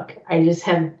to look. I just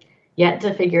have yet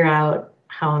to figure out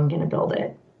how I'm going to build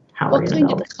it. What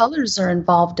kind of colors are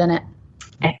involved in it?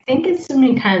 I think it's going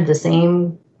to be kind of the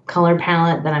same color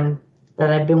palette that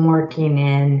I've been working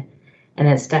in, and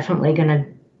it's definitely going to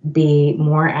be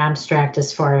more abstract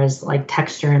as far as like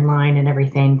texture and line and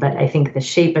everything, but I think the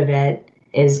shape of it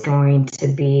is going to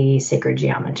be sacred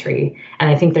geometry, and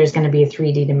I think there's going to be a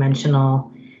 3D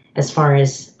dimensional as far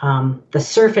as the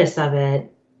surface of it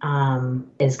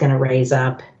is going to raise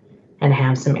up and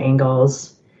have some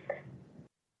angles.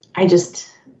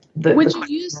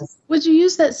 Would you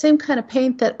use that same kind of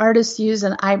paint that artists use?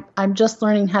 And I'm just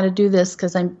learning how to do this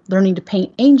because I'm learning to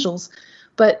paint angels.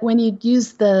 But when you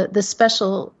use the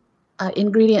special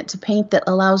ingredient to paint that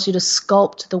allows you to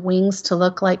sculpt the wings to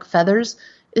look like feathers,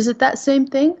 is it that same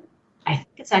thing? I think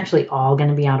it's actually all going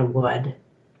to be out of wood.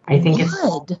 I think it's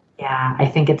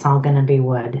all going to be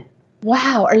wood.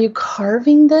 Wow. Are you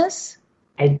carving this?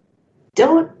 I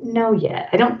don't know yet.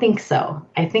 I don't think so.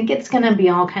 I think it's going to be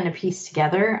all kind of pieced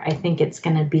together. I think it's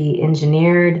going to be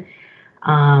engineered.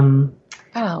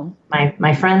 Wow.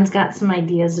 My friends got some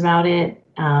ideas about it.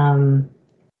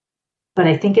 But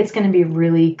I think it's going to be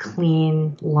really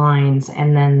clean lines,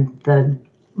 and then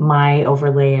my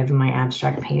overlay of my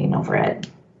abstract painting over it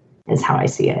is how I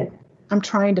see it. I'm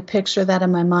trying to picture that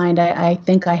in my mind. I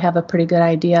think I have a pretty good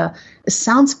idea. It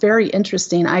sounds very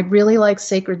interesting. I really like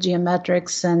sacred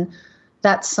geometrics, and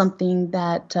that's something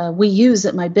that we use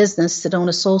at my business,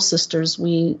 Sedona Soul Sisters.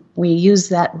 We use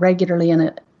that regularly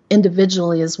and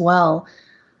individually as well.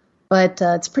 But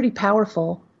it's pretty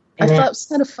powerful. I thought it was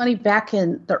kind of funny. Back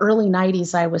in the early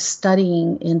 90s, I was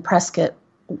studying in Prescott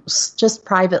just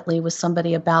privately with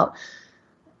somebody about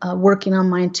working on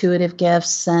my intuitive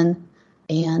gifts and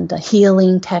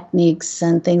healing techniques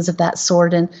and things of that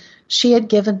sort. And she had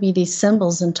given me these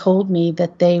symbols and told me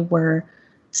that they were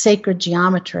sacred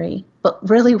geometry. But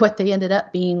really what they ended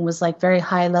up being was like very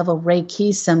high-level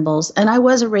Reiki symbols. And I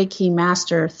was a Reiki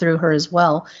master through her as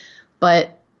well.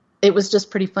 But it was just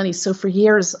pretty funny. So for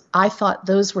years, I thought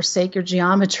those were sacred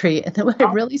geometry. And then when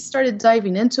I really started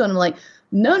diving into it, I'm like,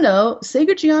 no,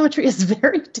 sacred geometry is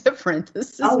very different.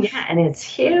 This is, yeah, and it's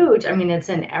huge. I mean, it's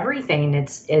in everything.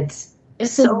 It's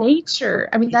in nature.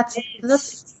 I mean,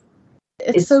 it's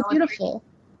so beautiful.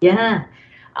 Yeah.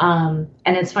 And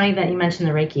it's funny that you mentioned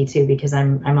the Reiki too, because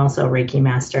I'm also a Reiki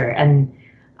master, and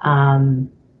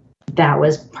that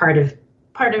was part of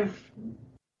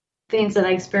things that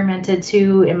I experimented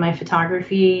too in my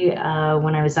photography.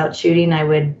 When I was out shooting, I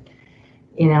would,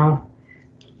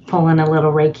 pull in a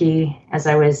little Reiki as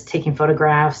I was taking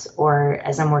photographs, or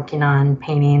as I'm working on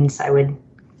paintings, I would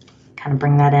kind of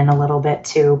bring that in a little bit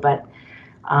too. But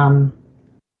now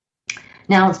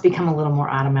it's become a little more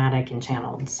automatic and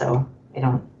channeled, so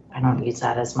I don't use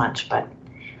that as much, but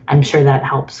I'm sure that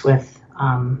helps with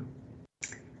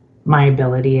my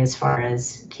ability as far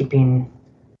as keeping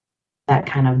that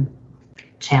kind of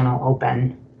channel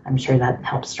open. I'm sure that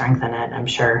helps strengthen it, I'm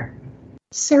sure.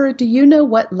 Sarah, do you know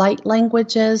what light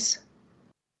language is?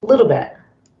 A little bit.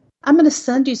 I'm going to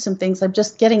send you some things. I'm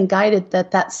just getting guided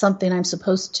that that's something I'm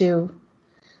supposed to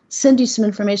send you some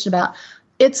information about.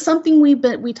 It's something we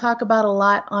talk about a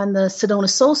lot on the Sedona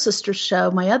Soul Sisters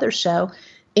show, my other show,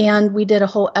 and we did a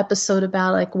whole episode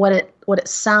about like what it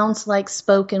sounds like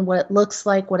spoken, what it looks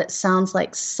like, what it sounds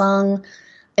like sung.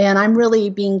 And I'm really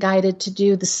being guided to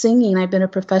do the singing. I've been a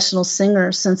professional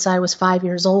singer since I was 5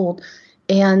 years old,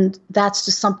 and that's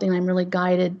just something I'm really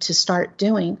guided to start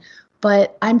doing.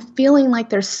 But I'm feeling like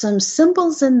there's some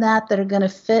symbols in that are going to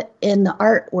fit in the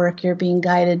artwork you're being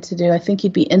guided to do. I think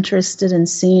you'd be interested in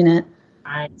seeing it.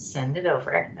 I'd send it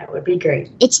over. That would be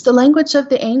great. It's the language of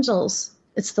the angels.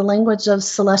 It's the language of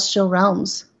celestial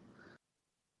realms.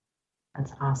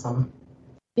 That's awesome.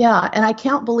 Yeah, and I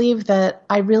can't believe that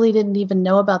I really didn't even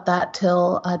know about that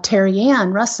till Terry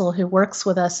Ann Russell, who works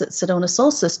with us at Sedona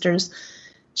Soul Sisters,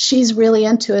 she's really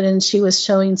into it, and she was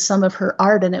showing some of her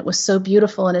art, and it was so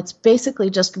beautiful. And it's basically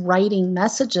just writing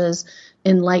messages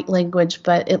in light language,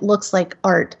 but it looks like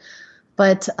art.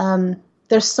 But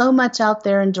there's so much out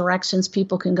there and directions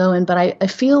people can go in. But I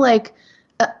feel like,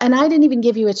 and I didn't even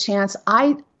give you a chance.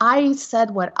 I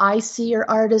said what I see your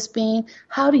art as being.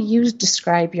 How do you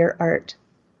describe your art?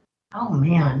 Oh,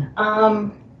 man.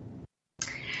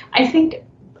 I think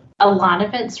a lot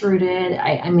of it's rooted.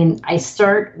 I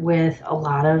start with a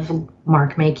lot of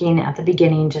mark making at the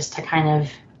beginning, just to kind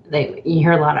of, you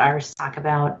hear a lot of artists talk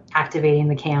about activating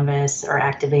the canvas or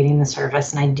activating the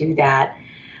surface, and I do that.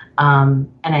 And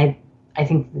I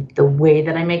think the way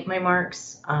that I make my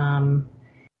marks,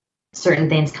 certain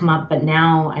things come up. But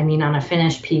now, on a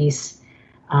finished piece,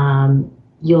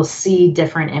 you'll see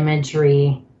different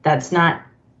imagery that's not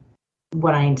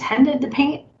what I intended to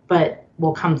paint, but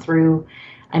will come through.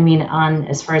 On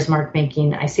as far as mark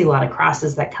making, I see a lot of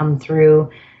crosses that come through.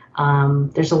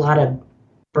 There's a lot of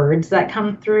birds that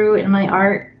come through in my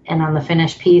art, and on the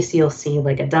finished piece, you'll see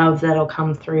like a dove that'll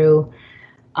come through.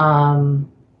 I've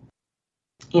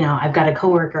got a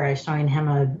coworker, I was showing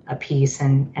him a piece,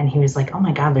 and he was like, oh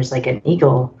my God, there's like an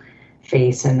eagle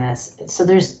face in this. So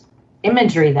there's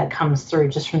imagery that comes through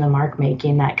just from the mark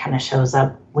making that kind of shows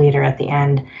up later at the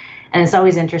end. And it's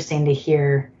always interesting to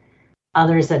hear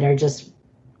others that are just,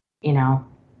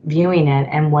 viewing it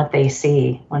and what they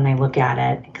see when they look at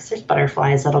it. Because there's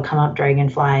butterflies that'll come up,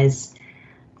 dragonflies,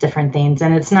 different things.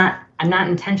 And I'm not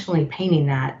intentionally painting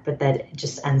that, but that it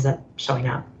just ends up showing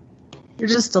up. You're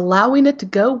just allowing it to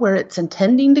go where it's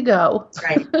intending to go. That's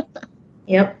right.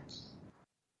 Yep.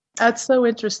 That's so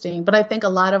interesting. But I think a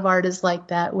lot of art is like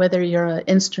that, whether you're an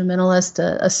instrumentalist,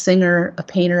 a singer, a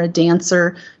painter, a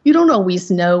dancer. You don't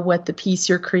always know what the piece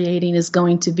you're creating is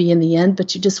going to be in the end,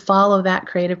 but you just follow that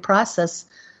creative process.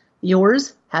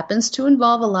 Yours happens to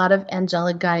involve a lot of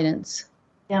angelic guidance.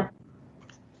 Yep.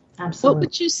 Absolutely. What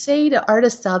would you say to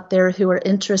artists out there who are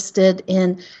interested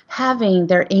in having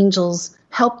their angels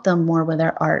help them more with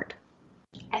their art?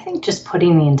 I think just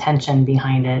putting the intention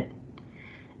behind it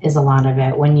is a lot of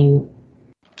it. When you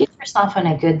get yourself in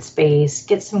a good space,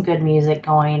 get some good music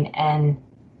going, and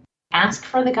ask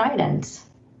for the guidance.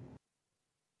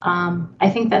 I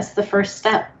think that's the first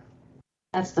step.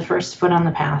 That's the first foot on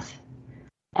the path.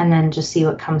 And then just see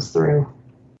what comes through,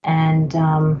 and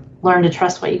learn to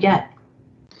trust what you get.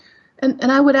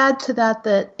 And I would add to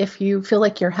that if you feel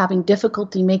like you're having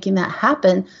difficulty making that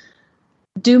happen,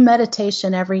 do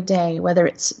meditation every day, whether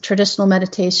it's traditional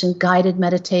meditation, guided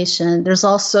meditation. There's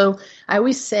also, I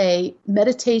always say,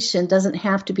 meditation doesn't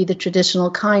have to be the traditional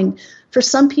kind. For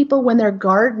some people, when they're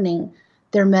gardening,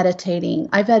 they're meditating.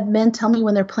 I've had men tell me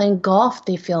when they're playing golf,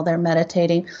 they feel they're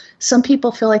meditating. Some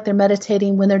people feel like they're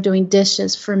meditating when they're doing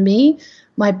dishes. For me,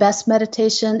 my best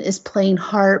meditation is playing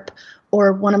harp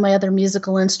or one of my other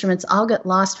musical instruments. I'll get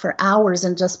lost for hours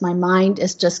and just my mind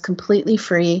is just completely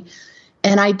free.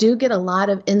 And I do get a lot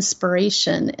of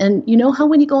inspiration. And you know how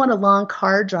when you go on a long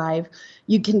car drive,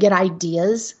 you can get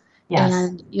ideas? Yes.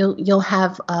 And you'll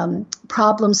have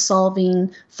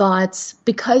problem-solving thoughts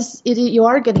because you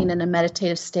are getting in a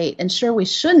meditative state. And sure, we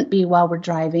shouldn't be while we're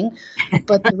driving,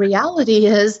 but the reality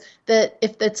is that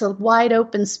if it's a wide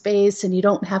open space and you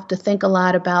don't have to think a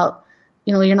lot about,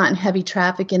 you're not in heavy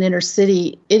traffic in inner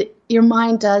city, your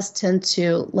mind does tend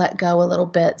to let go a little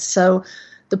bit. So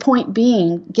the point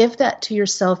being, give that to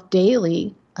yourself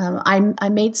daily. I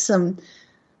made some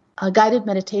guided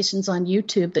meditations on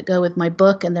YouTube that go with my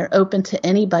book, and they're open to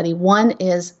anybody. One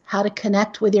is how to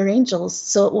connect with your angels,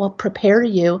 so it will prepare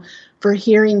you for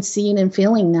hearing, seeing, and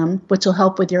feeling them, which will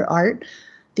help with your art.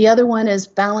 The other one is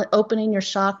opening your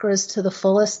chakras to the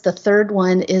fullest. The third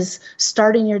one is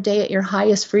starting your day at your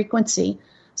highest frequency.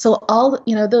 So all,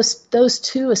 those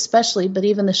two especially, but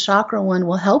even the chakra one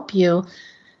will help you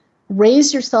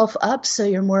raise yourself up so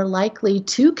you're more likely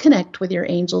to connect with your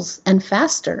angels and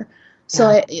faster.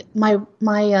 So my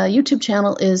YouTube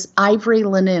channel is Ivory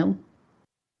Lanou,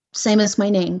 same as my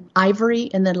name, Ivory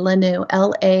and then Lanou,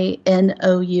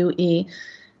 Lanoue.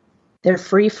 They're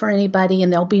free for anybody,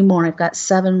 and there'll be more. I've got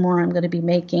 7 more I'm going to be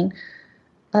making.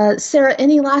 Sarah,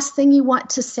 any last thing you want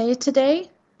to say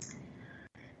today?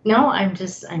 No, I'm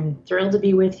thrilled to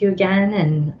be with you again,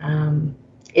 and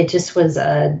it just was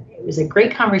a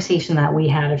great conversation that we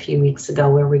had a few weeks ago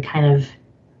where we kind of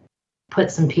put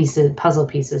some puzzle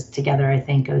pieces together, I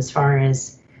think, as far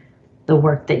as the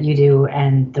work that you do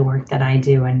and the work that I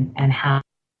do and how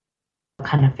it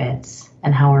kind of fits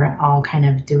and how we're all kind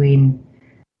of doing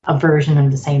a version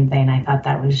of the same thing. I thought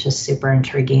that was just super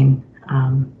intriguing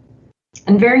and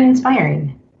very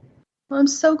inspiring. Well, I'm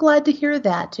so glad to hear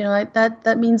that.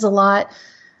 That means a lot.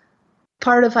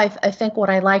 Part of, I think, what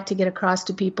I like to get across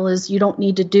to people is you don't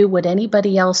need to do what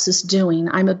anybody else is doing.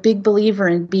 I'm a big believer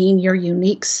in being your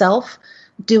unique self,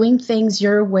 doing things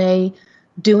your way,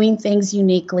 doing things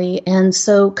uniquely. And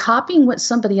so copying what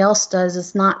somebody else does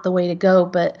is not the way to go,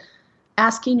 but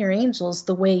asking your angels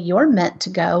the way you're meant to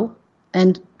go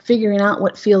and figuring out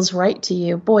what feels right to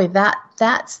you. Boy,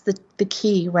 that's the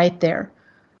key right there.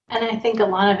 And I think a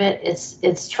lot of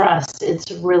it's trust.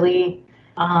 It's really...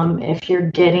 if you're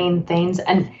getting things,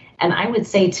 and I would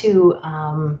say too,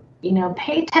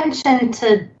 pay attention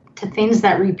to things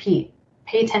that repeat.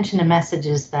 Pay attention to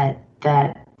messages that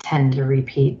tend to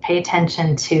repeat. Pay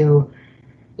attention to,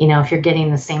 if you're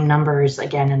getting the same numbers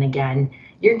again and again,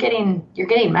 you're getting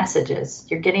messages.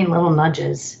 You're getting little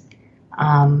nudges,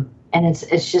 and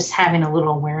it's just having a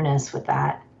little awareness with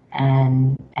that,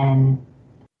 and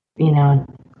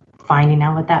finding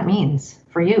out what that means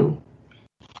for you.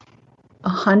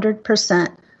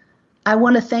 100%. I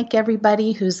want to thank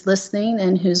everybody who's listening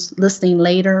and who's listening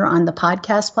later on the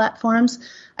podcast platforms.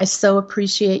 I so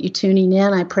appreciate you tuning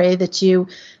in. I pray that you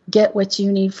get what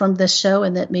you need from this show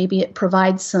and that maybe it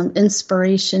provides some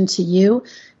inspiration to you.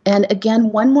 And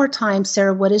again, one more time,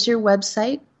 Sarah, what is your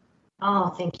website? Oh,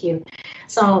 thank you.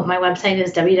 So my website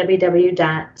is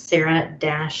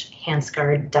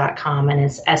www.sarah-hansegard.com, and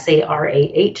it's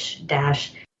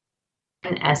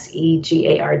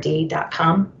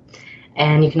SARAH-SEGARD.com.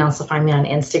 And you can also find me on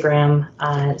Instagram,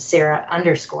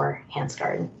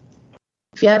 Sarah_Hansegard.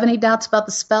 If you have any doubts about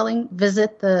the spelling,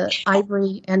 visit the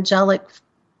Ivory Angelic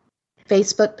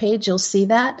Facebook page. You'll see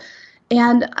that.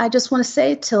 And I just want to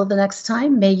say, till the next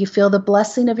time, may you feel the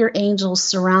blessing of your angels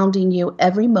surrounding you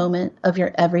every moment of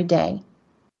your everyday.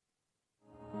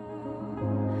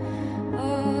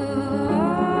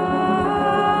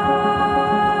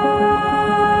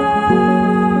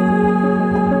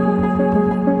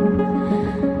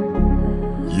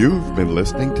 You've been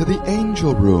listening to The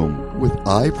Angel Room with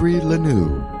Ivory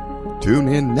Lanou. Tune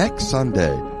in next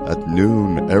Sunday at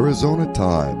noon Arizona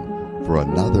time for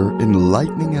another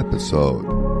enlightening episode.